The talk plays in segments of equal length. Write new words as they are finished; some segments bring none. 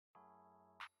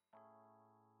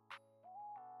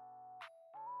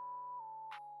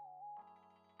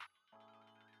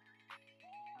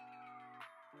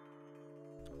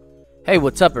Hey,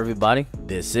 what's up, everybody?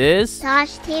 This is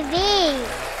Sosh TV.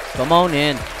 Come on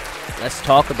in. Let's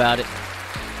talk about it.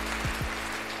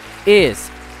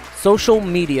 Is social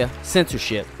media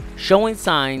censorship showing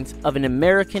signs of an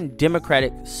American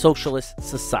democratic socialist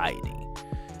society?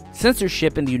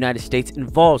 Censorship in the United States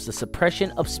involves the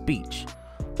suppression of speech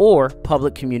or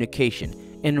public communication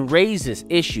and raises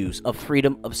issues of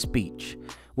freedom of speech,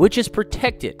 which is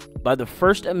protected by the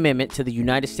First Amendment to the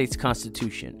United States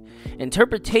Constitution.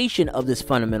 Interpretation of this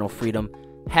fundamental freedom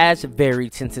has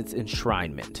varied since its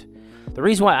enshrinement. The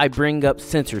reason why I bring up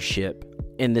censorship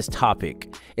in this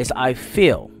topic is I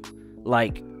feel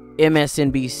like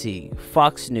MSNBC,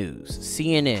 Fox News,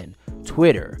 CNN,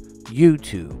 Twitter,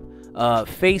 YouTube,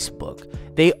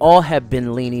 Facebook, they all have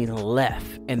been leaning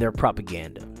left in their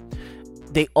propaganda.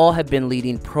 They all have been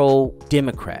leading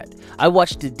pro-Democrat. I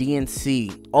watched the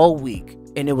DNC all week,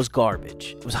 and it was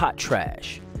garbage. It was hot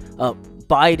trash.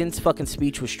 Biden's fucking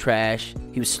speech was trash.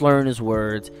 He was slurring his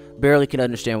words, barely could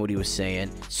understand what he was saying,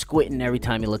 squinting every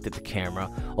time he looked at the camera.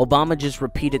 Obama just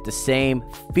repeated the same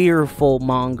fearful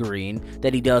mongering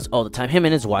that he does all the time. Him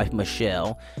and his wife,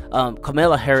 Michelle.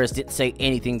 Kamala Harris didn't say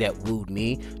anything that wooed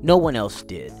me. No one else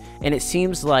did. And it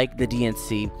seems like the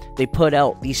DNC, they put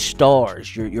out these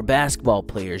stars, your basketball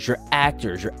players, your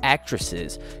actors, your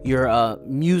actresses, your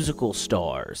musical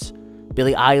stars,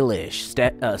 Billie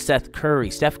Eilish, Steph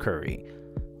Curry.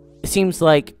 It seems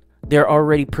like they're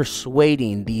already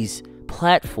persuading these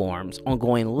platforms on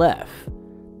going left.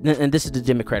 And this is the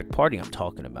Democratic Party I'm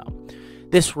talking about.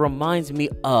 This reminds me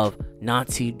of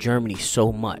Nazi Germany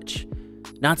so much.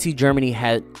 Nazi Germany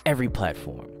had every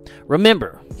platform.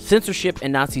 Remember, censorship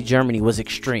in Nazi Germany was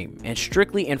extreme and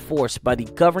strictly enforced by the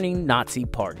governing Nazi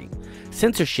Party.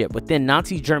 Censorship within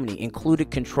Nazi Germany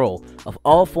included control of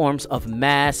all forms of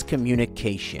mass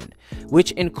communication,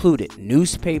 which included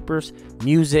newspapers,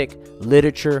 music,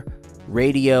 literature,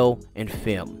 radio, and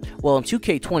film. Well, in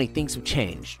 2K20, things have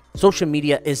changed. Social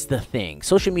media is the thing.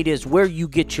 Social media is where you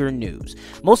get your news.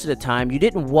 Most of the time, you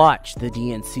didn't watch the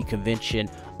DNC convention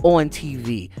on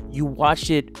TV. You watched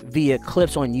it via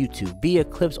clips on YouTube, via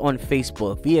clips on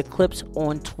Facebook, via clips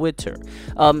on Twitter.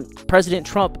 President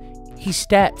Trump, he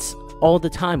stats all the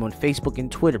time on Facebook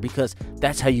and Twitter because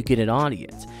that's how you get an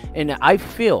audience. And I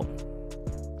feel,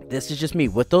 this is just me,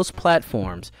 with those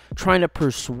platforms trying to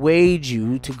persuade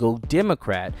you to go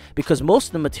Democrat, because most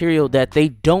of the material that they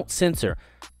don't censor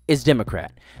is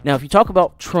Democrat. Now, if you talk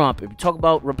about Trump, if you talk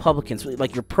about Republicans,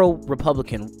 like you're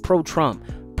pro-Republican, pro-Trump,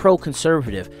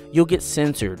 pro-conservative, you'll get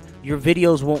censored. Your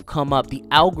videos won't come up. The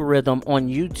algorithm on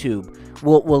YouTube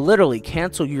will literally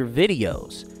cancel your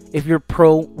videos if you're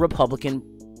pro-Republican,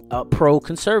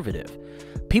 pro-conservative.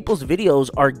 People's videos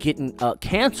are getting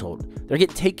canceled. They're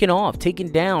getting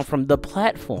taken down from the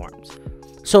platforms.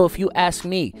 So if you ask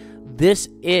me, this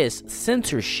is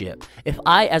censorship. If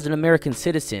I, as an American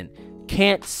citizen,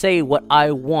 can't say what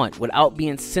I want without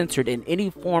being censored in any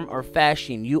form or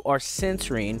fashion, you are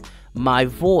censoring my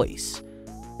voice.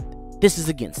 This is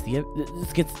against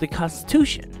the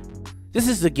Constitution. This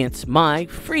is against my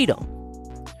freedom.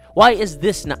 Why is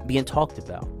this not being talked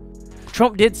about?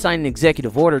 Trump did sign an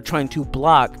executive order trying to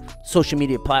block social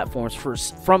media platforms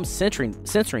from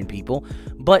censoring people,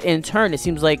 but in turn, it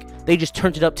seems like they just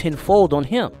turned it up tenfold on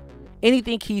him.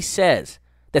 Anything he says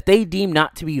that they deem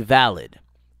not to be valid,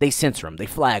 they censor him, they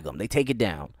flag him, they take it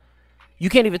down. You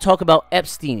can't even talk about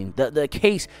Epstein, the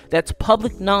case that's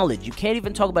public knowledge. You can't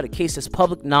even talk about a case that's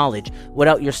public knowledge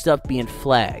without your stuff being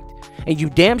flagged. And you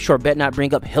damn sure bet not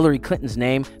bring up Hillary Clinton's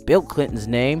name, Bill Clinton's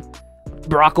name,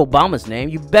 Barack Obama's name.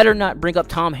 You better not bring up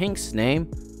Tom Hanks'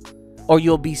 name, or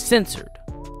you'll be censored.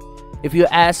 If you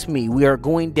ask me, we are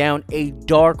going down a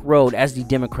dark road, as the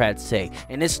Democrats say.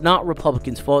 And it's not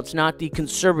Republicans' fault. It's not the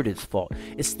conservatives' fault.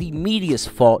 It's the media's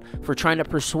fault for trying to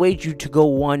persuade you to go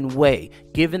one way,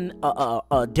 giving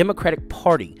a Democratic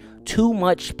Party too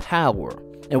much power.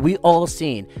 And we all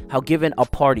seen how giving a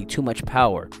party too much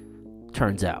power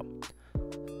turns out.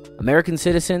 American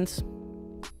citizens,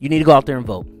 you need to go out there and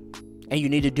vote. And you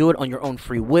need to do it on your own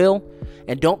free will.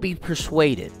 And don't be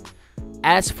persuaded.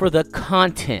 As for the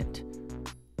content,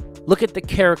 look at the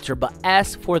character, but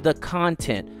ask for the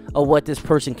content of what this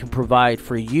person can provide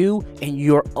for you and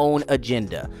your own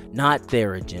agenda, not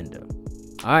their agenda.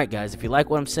 All right, guys, if you like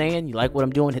what I'm saying, you like what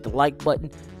I'm doing, hit the like button,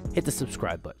 hit the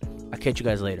subscribe button. I'll catch you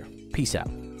guys later. Peace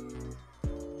out.